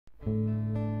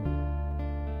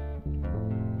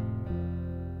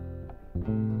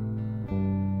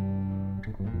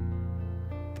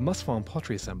The Moss Farm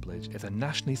Pottery Assemblage is a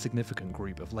nationally significant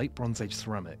group of late Bronze Age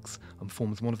ceramics and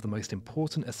forms one of the most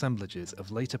important assemblages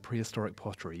of later prehistoric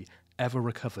pottery ever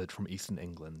recovered from eastern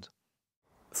England.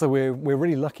 So we're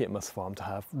really lucky at Moss Farm to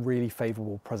have really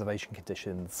favourable preservation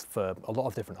conditions for a lot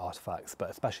of different artefacts,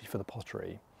 but especially for the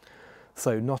pottery.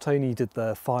 So not only did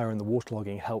the fire and the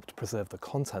waterlogging help to preserve the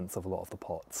contents of a lot of the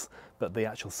pots, but the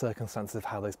actual circumstances of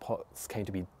how those pots came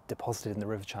to be deposited in the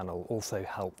river channel also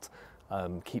helped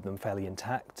keep them fairly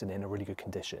intact and in a really good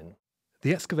condition.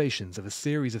 The excavations of a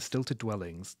series of stilted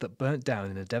dwellings that burnt down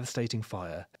in a devastating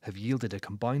fire have yielded a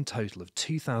combined total of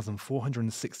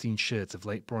 2,416 sherds of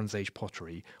late Bronze Age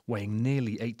pottery weighing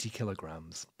nearly 80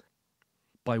 kilograms.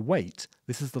 By weight,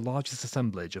 this is the largest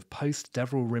assemblage of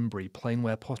post-Deverell-Rimbury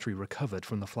plainware pottery recovered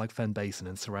from the Flag Fen Basin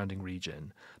and surrounding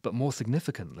region, but more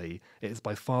significantly, it is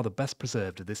by far the best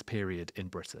preserved of this period in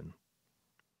Britain.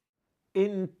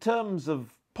 In terms of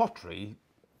pottery,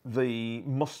 the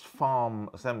Moss Farm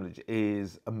assemblage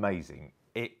is amazing.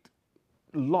 It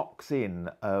locks in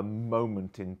a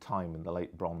moment in time in the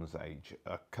late Bronze Age,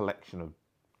 a collection of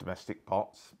domestic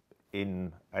pots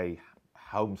in a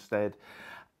homestead,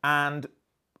 and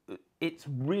it's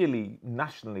really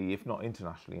nationally, if not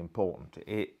internationally, important.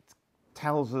 It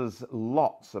tells us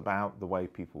lots about the way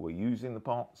people were using the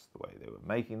pots, the way they were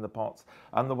making the pots,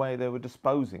 and the way they were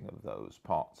disposing of those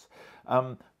pots.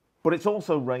 But it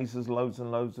also raises loads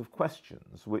and loads of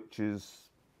questions, which is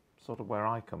sort of where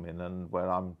I come in and what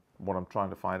I'm trying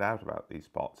to find out about these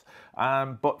pots.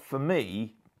 But for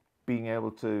me, being able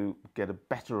to get a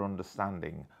better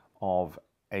understanding of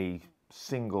a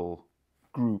single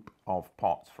group of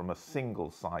pots from a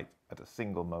single site at a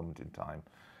single moment in time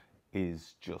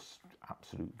is just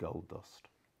absolute gold dust.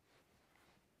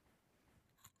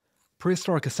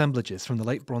 Prehistoric assemblages from the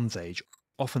late Bronze Age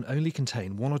often only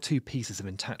contain one or two pieces of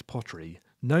intact pottery,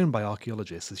 known by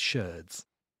archaeologists as sherds.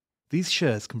 These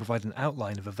sherds can provide an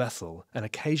outline of a vessel, and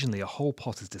occasionally a whole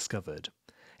pot is discovered.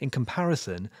 In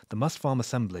comparison, the Moss Farm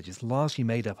assemblage is largely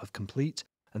made up of complete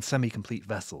and semi-complete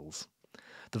vessels.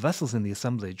 The vessels in the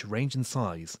assemblage range in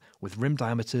size, with rim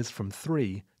diameters from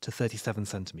 3 to 37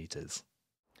 centimetres.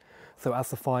 So as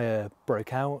the fire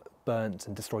broke out, burnt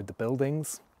and destroyed the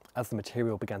buildings, as the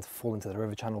material began to fall into the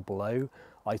river channel below,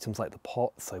 items like the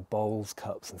pots, so bowls,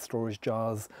 cups and storage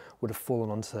jars, would have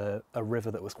fallen onto a river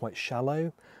that was quite shallow,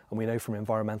 and we know from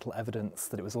environmental evidence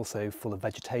that it was also full of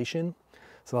vegetation.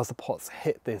 So as the pots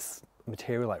hit this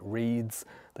material like reeds,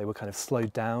 they were kind of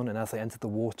slowed down, and as they entered the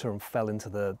water and fell into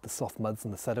the soft muds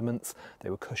and the sediments,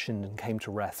 they were cushioned and came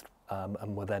to rest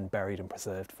and were then buried and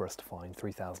preserved for us to find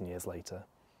 3,000 years later.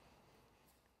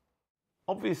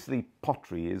 Obviously,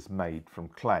 pottery is made from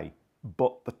clay,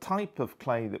 but the type of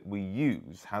clay that we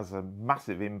use has a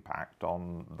massive impact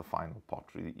on the final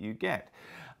pottery that you get.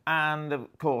 And of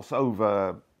course,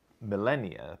 over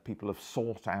millennia, people have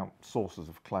sought out sources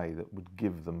of clay that would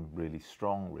give them really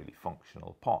strong, really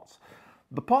functional pots.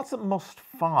 The pots at Moss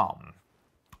Farm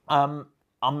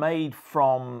are made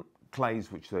from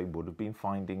clays which they would have been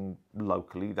finding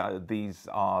locally. These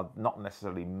are not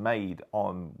necessarily made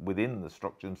within the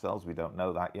structure themselves, we don't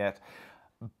know that yet,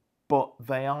 but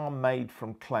they are made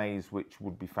from clays which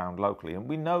would be found locally, and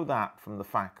we know that from the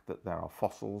fact that there are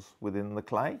fossils within the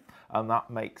clay, and that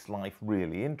makes life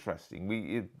really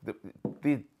interesting.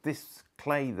 This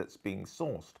clay that's being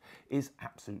sourced is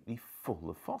absolutely full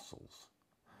of fossils.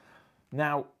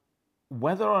 Now,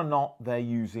 whether or not they're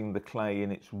using the clay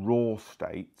in its raw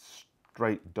state,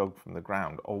 straight dug from the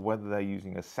ground, or whether they're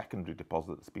using a secondary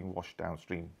deposit that's been washed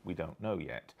downstream, we don't know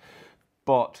yet.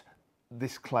 But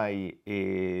this clay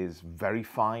is very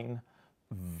fine,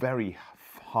 very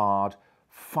hard,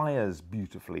 fires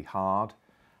beautifully hard,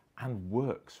 and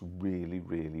works really,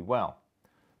 really well.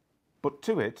 But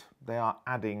to it, they are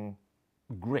adding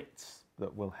grits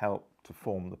that will help to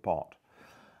form the pot.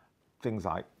 Things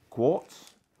like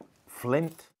quartz,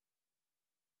 flint,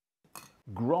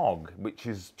 grog, which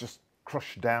is just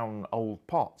crushed down old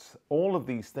pots. All of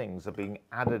these things are being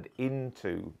added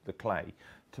into the clay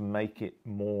to make it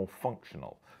more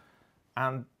functional.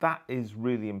 And that is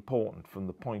really important from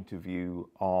the point of view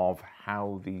of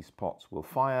how these pots will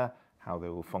fire, how they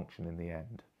will function in the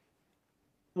end.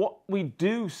 What we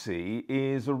do see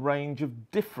is a range of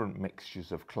different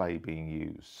mixtures of clay being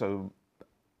used. So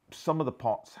some of the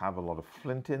pots have a lot of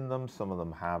flint in them, some of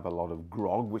them have a lot of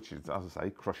grog, which is, as I say,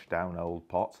 crushed down old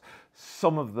pots.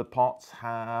 Some of the pots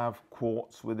have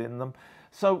quartz within them.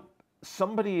 So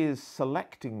somebody is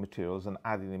selecting materials and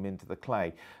adding them into the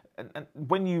clay. And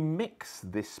when you mix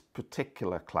this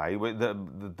particular clay,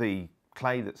 the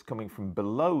clay that's coming from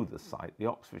below the site, the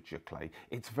Oxfordshire clay,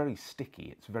 it's very sticky,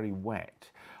 it's very wet,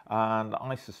 and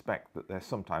I suspect that they're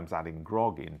sometimes adding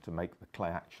grog in to make the clay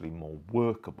actually more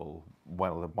workable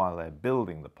while they're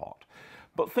building the pot.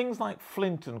 But things like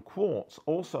flint and quartz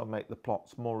also make the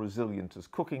pots more resilient as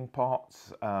cooking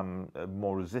pots,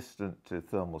 more resistant to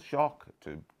thermal shock,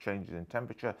 to changes in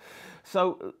temperature.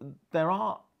 So there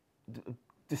are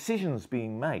decisions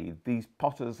being made. These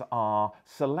potters are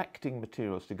selecting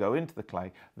materials to go into the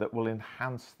clay that will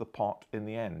enhance the pot in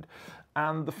the end.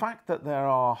 And the fact that there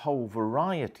are a whole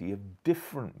variety of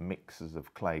different mixes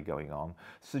of clay going on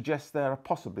suggests there are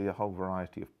possibly a whole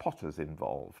variety of potters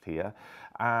involved here,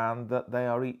 and that they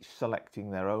are each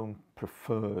selecting their own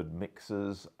preferred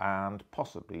mixes and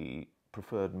possibly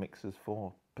preferred mixes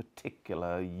for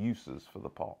particular uses for the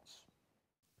pots.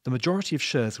 The majority of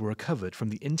sherds were recovered from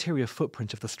the interior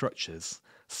footprint of the structures,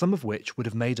 some of which would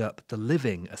have made up the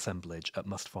living assemblage at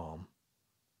Must Farm.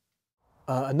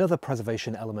 Another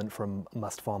preservation element from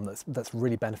Must Farm that's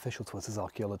really beneficial to us as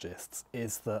archaeologists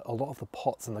is that a lot of the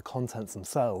pots and the contents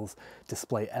themselves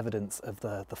display evidence of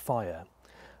the fire.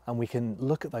 And we can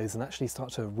look at those and actually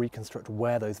start to reconstruct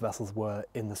where those vessels were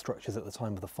in the structures at the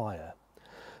time of the fire.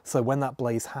 So when that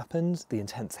blaze happened, the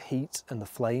intense heat and the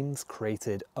flames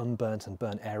created unburnt and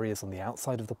burnt areas on the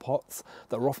outside of the pots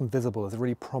that were often visible as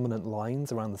really prominent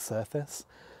lines around the surface.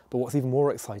 But what's even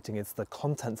more exciting is the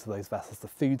contents of those vessels, the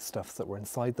foodstuffs that were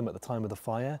inside them at the time of the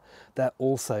fire, they're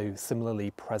also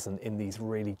similarly present in these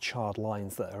really charred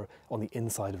lines that are on the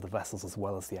inside of the vessels as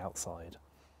well as the outside.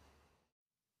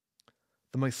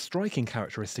 The most striking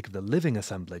characteristic of the living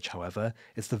assemblage, however,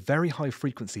 is the very high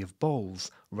frequency of bowls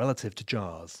relative to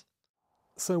jars.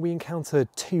 So we encounter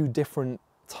two different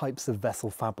types of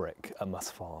vessel fabric at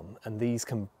Must Farm, and these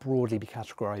can broadly be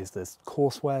categorised as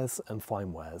coarsewares and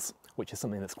finewares, which is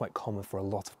something that's quite common for a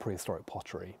lot of prehistoric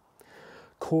pottery.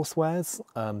 Coarsewares,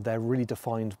 they're really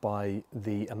defined by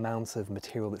the amount of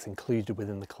material that's included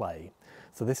within the clay.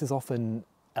 So this is often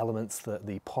elements that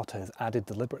the potter has added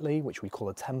deliberately, which we call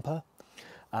a temper.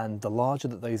 And the larger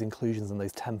that those inclusions and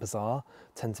those tempers are,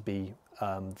 tend to be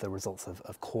the results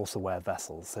of coarseware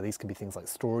vessels. So these can be things like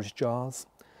storage jars.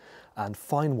 And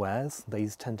finewares,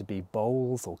 these tend to be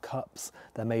bowls or cups.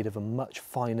 They're made of a much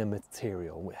finer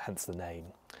material, hence the name.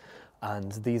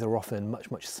 And these are often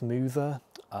much smoother,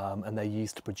 and they're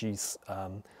used to produce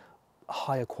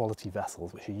higher quality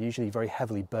vessels, which are usually very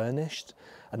heavily burnished,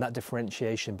 and that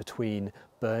differentiation between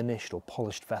burnished or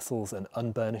polished vessels and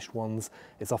unburnished ones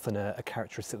is often a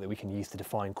characteristic that we can use to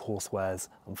define coarsewares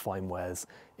and finewares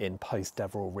in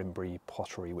post-Deverell Rimbri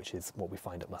pottery, which is what we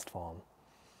find at Must Farm.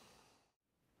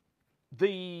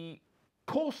 The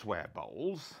coarseware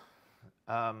bowls,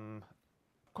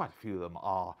 quite a few of them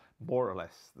are more or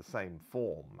less the same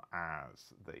form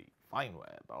as the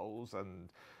fineware bowls, and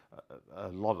a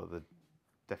lot of the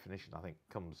definition, I think,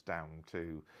 comes down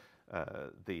to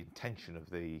the intention of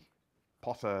the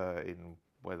potter in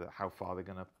how far they're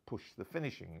going to push the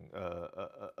finishing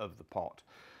of the pot.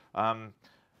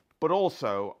 But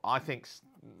also, I think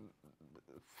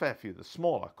a fair few of the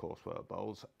smaller coarseware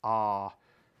bowls are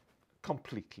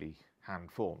completely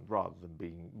hand formed, rather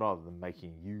than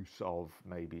making use of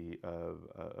maybe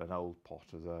an old pot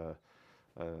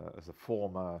as a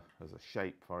former, as a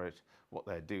shape for it. What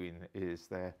they're doing is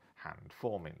they're hand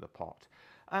forming the pot.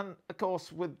 And of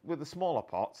course, with the smaller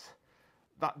pots,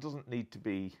 that doesn't need to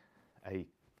be a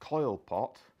coil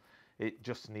pot. It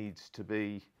just needs to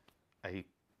be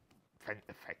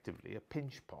effectively a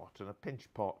pinch pot, and a pinch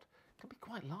pot can be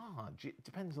quite large. It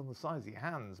depends on the size of your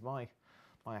hands. My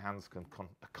hands can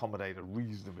accommodate a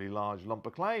reasonably large lump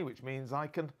of clay, which means I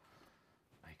can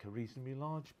make a reasonably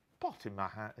large pot in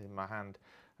my hand.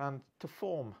 And to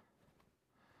form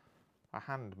a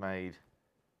handmade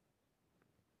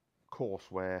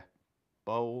coarseware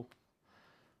bowl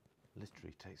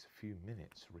literally takes a few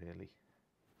minutes, really.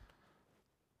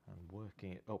 And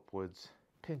working it upwards,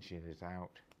 pinching it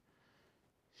out,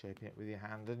 shaping it with your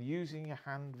hand, and using your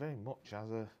hand very much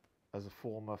as a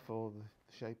former for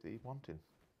the shape that you wanted.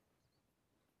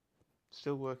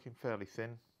 Still working fairly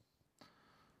thin,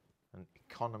 an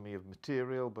economy of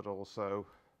material, but also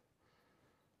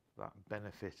that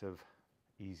benefit of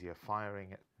easier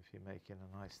firing it if you're making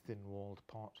a nice thin-walled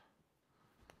pot.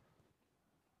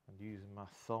 And using my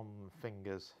thumb and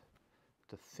fingers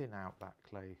to thin out that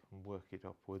clay and work it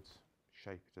upwards,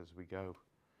 shape it as we go.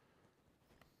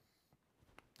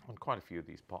 And quite a few of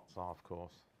these pots are, of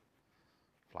course,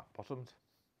 flat-bottomed,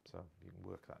 so you can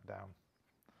work that down.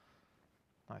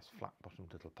 Nice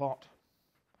flat-bottomed little pot.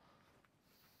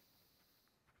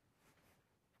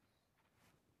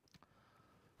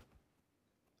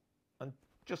 And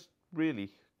just really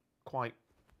quite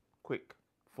quick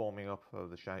forming up of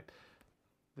the shape.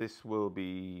 This will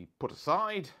be put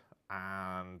aside,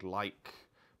 and like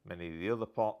many of the other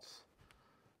pots,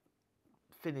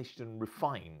 finished and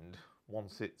refined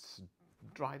once it's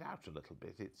dried out a little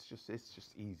bit. It's just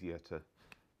easier to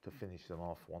finish them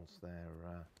off once they're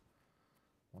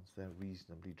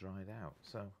reasonably dried out.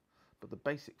 So, but the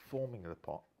basic forming of the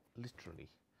pot literally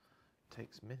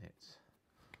takes minutes,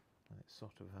 and it's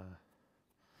sort of a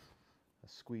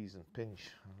squeeze and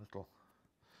pinch, a little,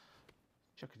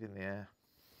 chuck it in the air.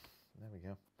 There we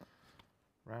go,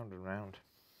 round and round.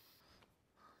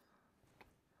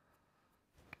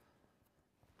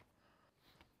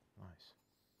 Nice.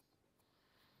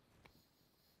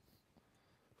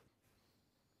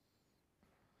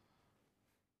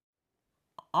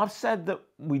 I've said that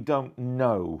we don't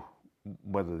know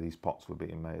whether these pots were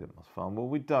being made at Moss Farm. Well,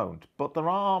 we don't, but there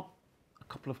are a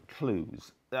couple of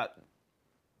clues. That,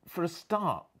 for a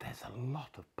start, there's a lot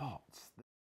of pots.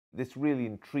 This really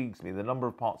intrigues me, the number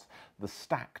of pots, the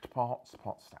stacked pots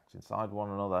stacked inside one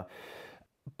another.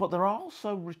 But there are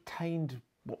also retained,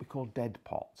 what we call dead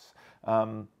pots,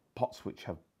 pots which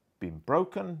have been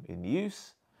broken in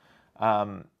use,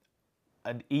 and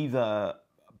either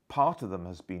part of them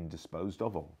has been disposed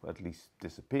of, or at least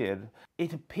disappeared.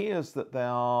 It appears that they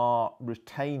are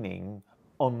retaining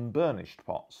unburnished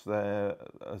pots.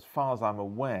 As far as I'm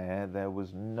aware, there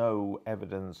was no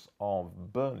evidence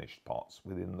of burnished pots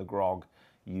within the grog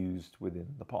used within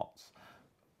the pots.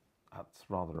 That's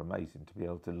rather amazing, to be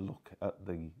able to look at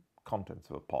the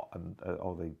contents of a pot and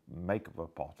or the make of a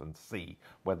pot and see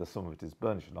whether some of it is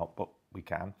burnished or not, but we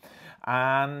can.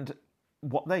 And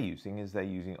what they're using is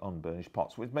unburnished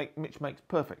pots, which makes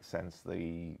perfect sense.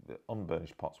 The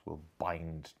unburnished pots will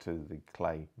bind to the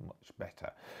clay much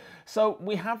better. So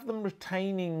we have them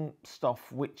retaining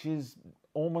stuff which is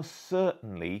almost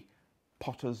certainly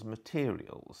potter's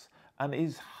materials, and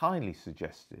is highly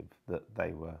suggestive that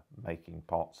they were making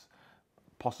pots,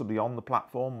 possibly on the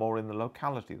platform or in the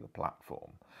locality of the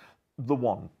platform. The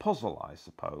one puzzle, I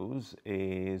suppose,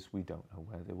 is we don't know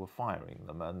where they were firing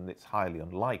them, and it's highly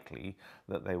unlikely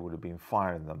that they would have been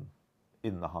firing them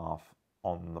in the hearth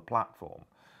on the platform.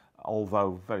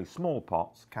 Although very small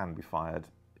pots can be fired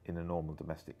in a normal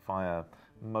domestic fire,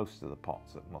 most of the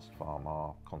pots at Moss Farm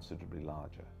are considerably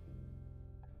larger.